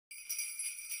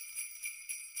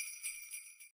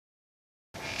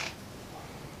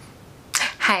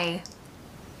Hi.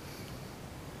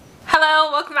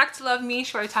 Hello, welcome back to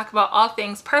Lovemeeshh, where I talk about all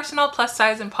things personal, plus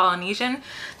size, and Polynesian.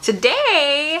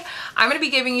 Today, I'm going to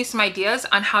be giving you some ideas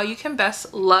on how you can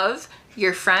best love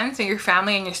your friends and your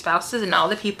family and your spouses and all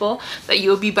the people that you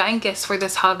will be buying gifts for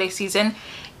this holiday season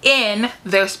in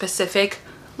their specific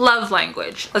love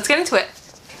language. Let's get into it.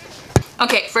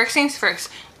 Okay, first things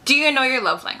first. Do you know your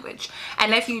love language?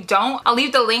 And if you don't, I'll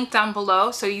leave the link down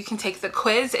below so you can take the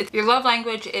quiz. Your love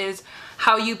language is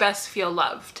how you best feel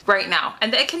loved right now,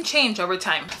 and it can change over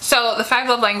time. So the 5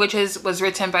 love languages was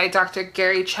written by Dr.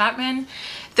 Gary Chapman.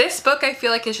 This book I feel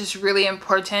like is just really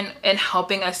important in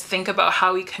helping us think about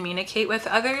how we communicate with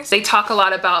others. They talk a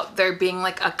lot about there being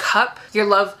like a cup, your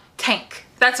love tank.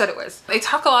 That's what it was. They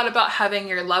talk a lot about having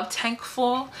your love tank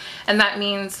full, and that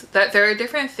means that there are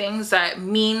different things that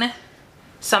mean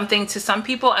something to some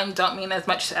people and don't mean as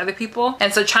much to other people.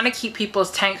 And so trying to keep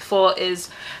people's tank full is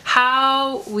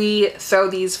how we throw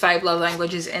these 5 love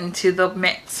languages into the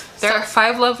mix. There are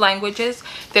 5 love languages.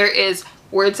 There is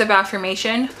words of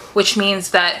affirmation, which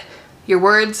means that your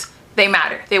words, they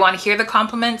matter. They want to hear the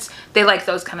compliments. They like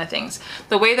those kind of things.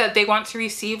 The way that they want to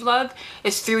receive love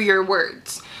is through your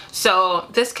words. So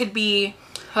this could be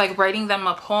like writing them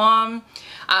a poem.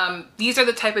 These are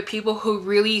the type of people who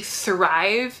really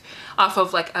thrive off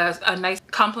of like a nice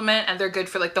compliment, and they're good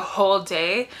for like the whole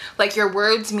day. Like your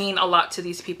words mean a lot to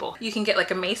these people. You can get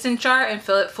like a mason jar and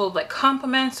fill it full of like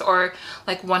compliments, or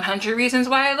like 100 reasons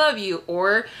why I love you,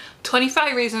 or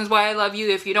 25 reasons why I love you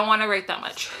if you don't want to write that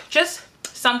much. Just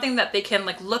something that they can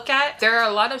like look at. There are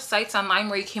a lot of sites online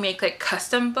where you can make like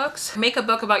custom books. Make a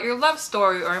book about your love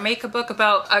story, or make a book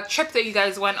about a trip that you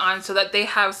guys went on, so that they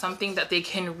have something that they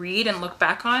can read and look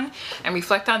back on and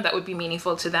reflect on that would be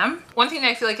meaningful to them. One thing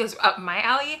that I feel like is up my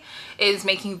alley is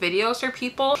making videos for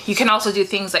people. You can also do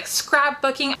things like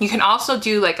scrapbooking. You can also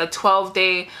do like a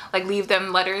 12-day, like leave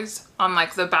them letters on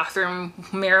like the bathroom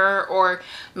mirror, or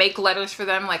make letters for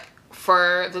them like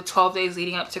for the 12 days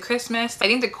leading up to Christmas. I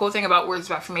think the cool thing about words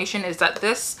of affirmation is that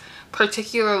this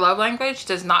particular love language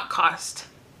does not cost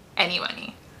any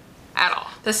money at all.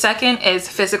 The second is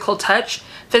physical touch.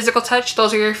 Physical touch,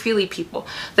 those are your feely people.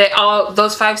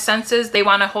 Those 5 senses, they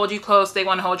want to hold you close, they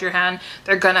want to hold your hand,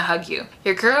 they're gonna hug you.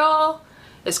 Your girl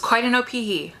is quite an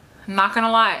OPE, I'm not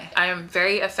gonna lie. I am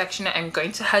very affectionate. I'm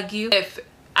going to hug you. If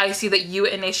I see that you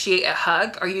initiate a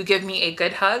hug, or you give me a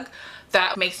good hug,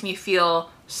 that makes me feel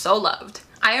so loved.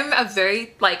 I am a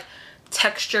very like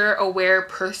texture aware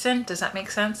person. Does that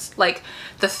make sense? Like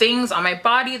the things on my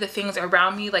body, the things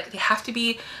around me, like they have to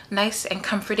be nice and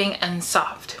comforting and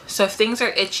soft. So if things are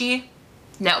itchy,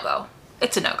 no-go.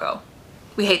 It's a no-go.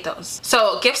 We hate those.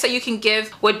 So gifts that you can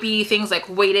give would be things like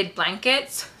weighted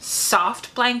blankets,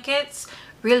 soft blankets.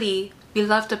 Really, we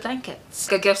love the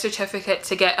blankets. A gift certificate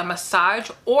to get a massage,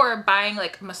 or buying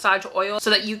like massage oil so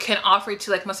that you can offer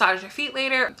to like massage your feet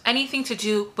later. Anything to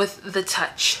do with the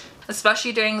touch.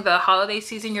 Especially during the holiday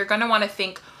season, you're gonna want to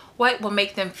think what will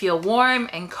make them feel warm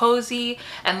and cozy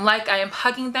and like I am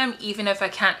hugging them, even if I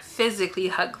can't physically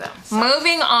hug them. So.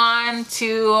 Moving on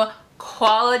to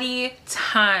quality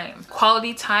time.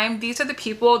 Quality time, these are the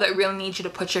people that really need you to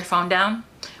put your phone down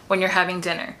when you're having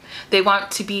dinner. They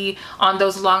want to be on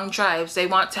those long drives. They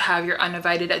want to have your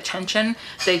undivided attention.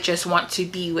 They just want to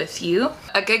be with you.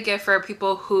 A good gift for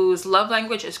people whose love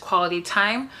language is quality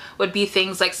time would be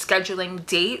things like scheduling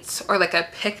dates, or like a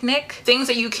picnic. Things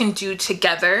that you can do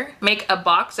together. Make a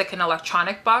box, like an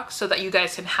electronic box, so that you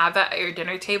guys can have that at your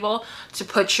dinner table to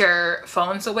put your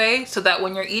phones away, so that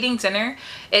when you're eating dinner,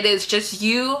 it is just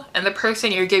you and the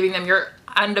person you're giving them your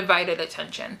undivided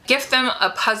attention. Gift them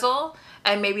a puzzle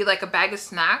and maybe like a bag of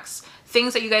snacks,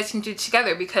 things that you guys can do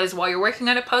together, because while you're working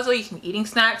on a puzzle, you can be eating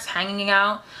snacks, hanging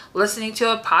out, listening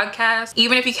to a podcast.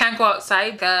 Even if you can't go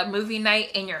outside, a movie night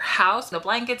in your house, the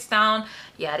blankets down,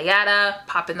 yada yada,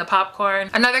 pop in the popcorn.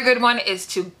 Another good one is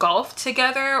to golf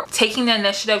together, taking the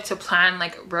initiative to plan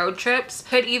like road trips.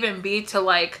 Could even be to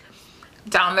like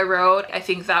down the road. I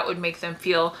think that would make them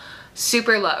feel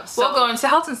super loved. So we'll go into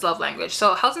Helton's love language.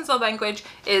 So Helton's love language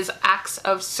is acts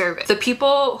of service. The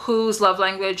people whose love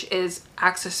language is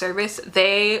acts of service,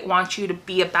 they want you to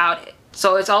be about it.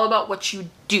 So it's all about what you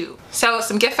do. So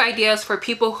some gift ideas for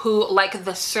people who like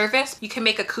the service. You can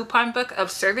make a coupon book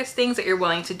of service things that you're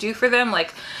willing to do for them.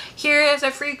 Like, here is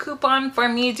a free coupon for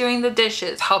me doing the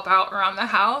dishes. Help out around the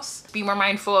house. Be more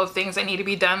mindful of things that need to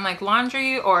be done, like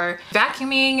laundry or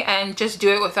vacuuming, and just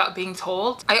do it without being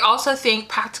told. I also think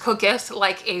practical gifts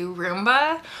like a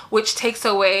Roomba, which takes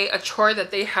away a chore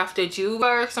that they have to do,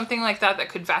 or something like that that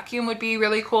could vacuum, would be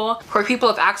really cool. For people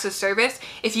of acts of service,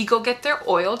 if you go get their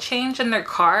oil change in their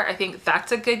car, I think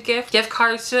that's a good gift. Gift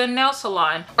cards to a nail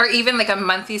salon, or even like a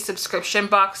monthly subscription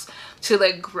box to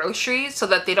like groceries so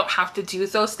that they don't have to do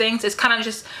those things. It's kind of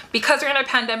just because we're in a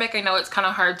pandemic, I know it's kind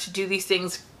of hard to do these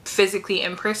things physically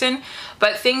in person,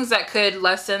 but things that could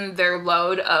lessen their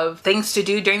load of things to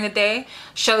do during the day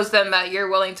shows them that you're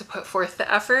willing to put forth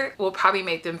the effort, will probably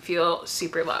make them feel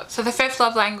super loved. So the 5th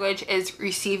love language is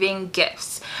receiving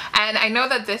gifts. And I know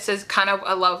that this is kind of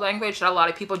a love language that a lot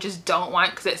of people just don't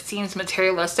want because it seems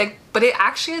materialistic, but it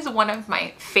actually is one of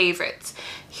my favorites.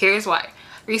 Here's why.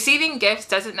 Receiving gifts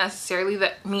doesn't necessarily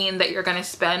mean that you're going to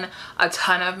spend a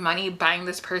ton of money buying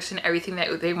this person everything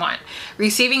that they want.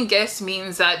 Receiving gifts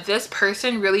means that this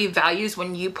person really values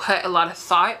when you put a lot of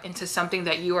thought into something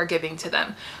that you are giving to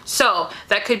them. So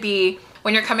that could be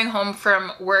when you're coming home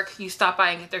from work, you stop by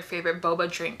and get their favorite boba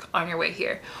drink on your way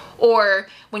here. Or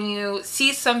when you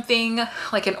see something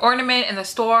like an ornament in the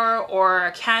store or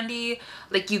a candy,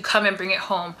 like you come and bring it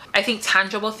home. I think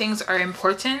tangible things are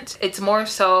important. It's more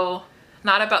so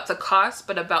not about the cost,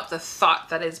 but about the thought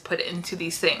that is put into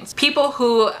these things. People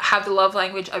who have the love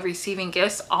language of receiving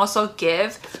gifts also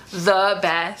give the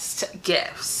best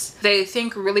gifts. They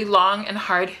think really long and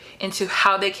hard into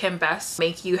how they can best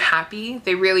make you happy.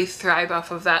 They really thrive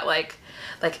off of that, like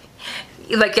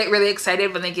get really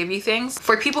excited when they give you things.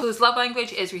 For people whose love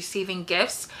language is receiving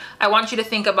gifts, I want you to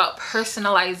think about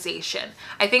personalization.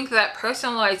 I think that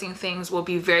personalizing things will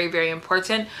be very, very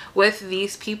important with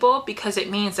these people because it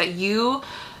means that you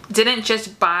didn't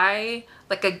just buy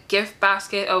like a gift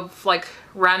basket of like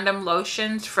random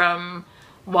lotions from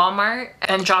Walmart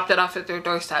and dropped it off at their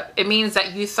doorstep. It means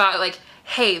that you thought like,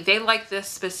 hey, they like this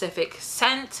specific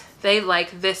scent, they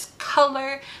like this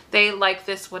color, they like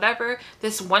this whatever,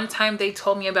 this one time they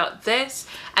told me about this,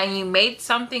 and you made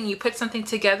something, you put something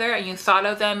together and you thought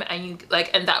of them and you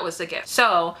like, and that was the gift.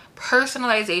 So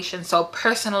personalization, so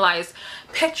personalized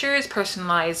pictures,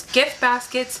 personalized gift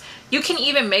baskets. You can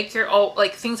even make your own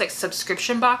like things like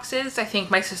subscription boxes. I think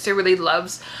my sister really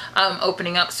loves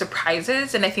opening up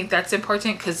surprises, and I think that's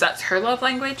important because that's her love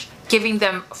language. Giving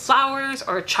them flowers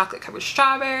or chocolate covered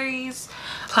strawberries,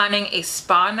 planning a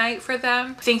spa night for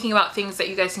them, thinking about things that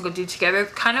you guys can go do together,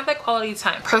 kind of like quality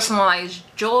time. Personalized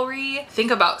jewelry,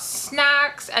 think about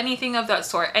snacks, anything of that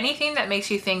sort, anything that makes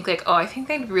you think like, oh, I think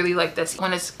they'd really like this.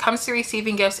 When it comes to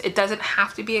receiving gifts, it doesn't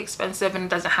have to be expensive and it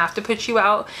doesn't have to put you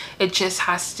out. It just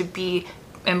has to be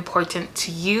important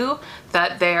to you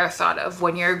that they are thought of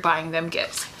when you're buying them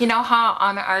gifts. You know how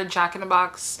on our Jack in the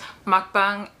Box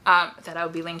mukbang that I'll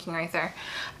be linking right there,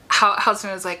 how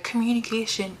someone was like,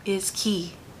 communication is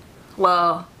key.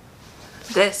 Well,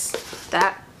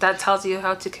 that tells you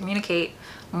how to communicate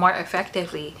more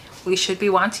effectively. We should be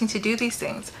wanting to do these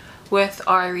things with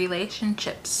our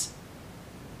relationships.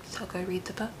 So go read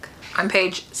the book. On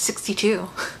page 62,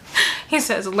 he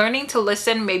says, learning to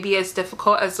listen may be as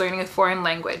difficult as learning a foreign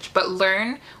language, but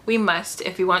learn we must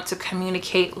if we want to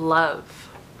communicate love.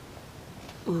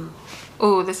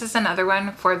 Ooh, this is another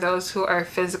one for those who are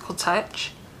physical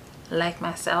touch, like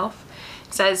myself.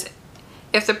 It says,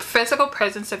 if the physical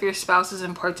presence of your spouse is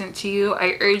important to you,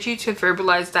 I urge you to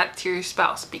verbalize that to your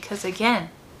spouse, because again,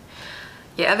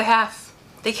 your other half,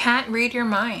 they can't read your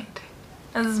mind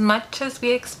as much as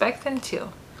we expect them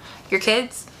to. Your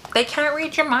kids, they can't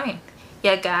read your mind.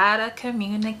 You gotta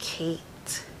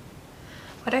communicate.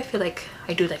 Why do I feel like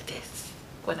I do like this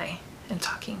when I am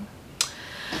talking?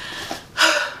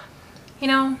 You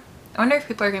know, I wonder if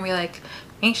people are gonna be like,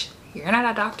 Meeshh, you're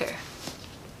not a doctor.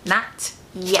 Not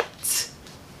yet.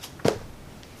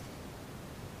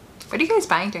 What are you guys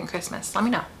buying during Christmas? Let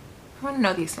me know. I want to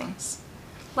know these things.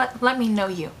 Let me know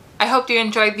you. I hope you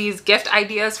enjoyed these gift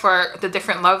ideas for the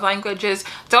different love languages.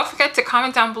 Don't forget to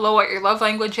comment down below what your love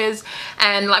language is,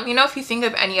 and let me know if you think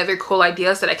of any other cool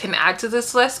ideas that I can add to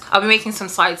this list. I'll be making some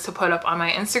slides to put up on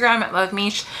my Instagram at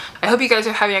Lovemeeshh. I hope you guys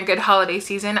are having a good holiday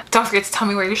season. Don't forget to tell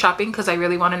me where you're shopping because I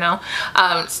really want to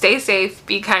know. Stay safe,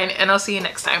 be kind, and I'll see you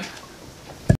next time.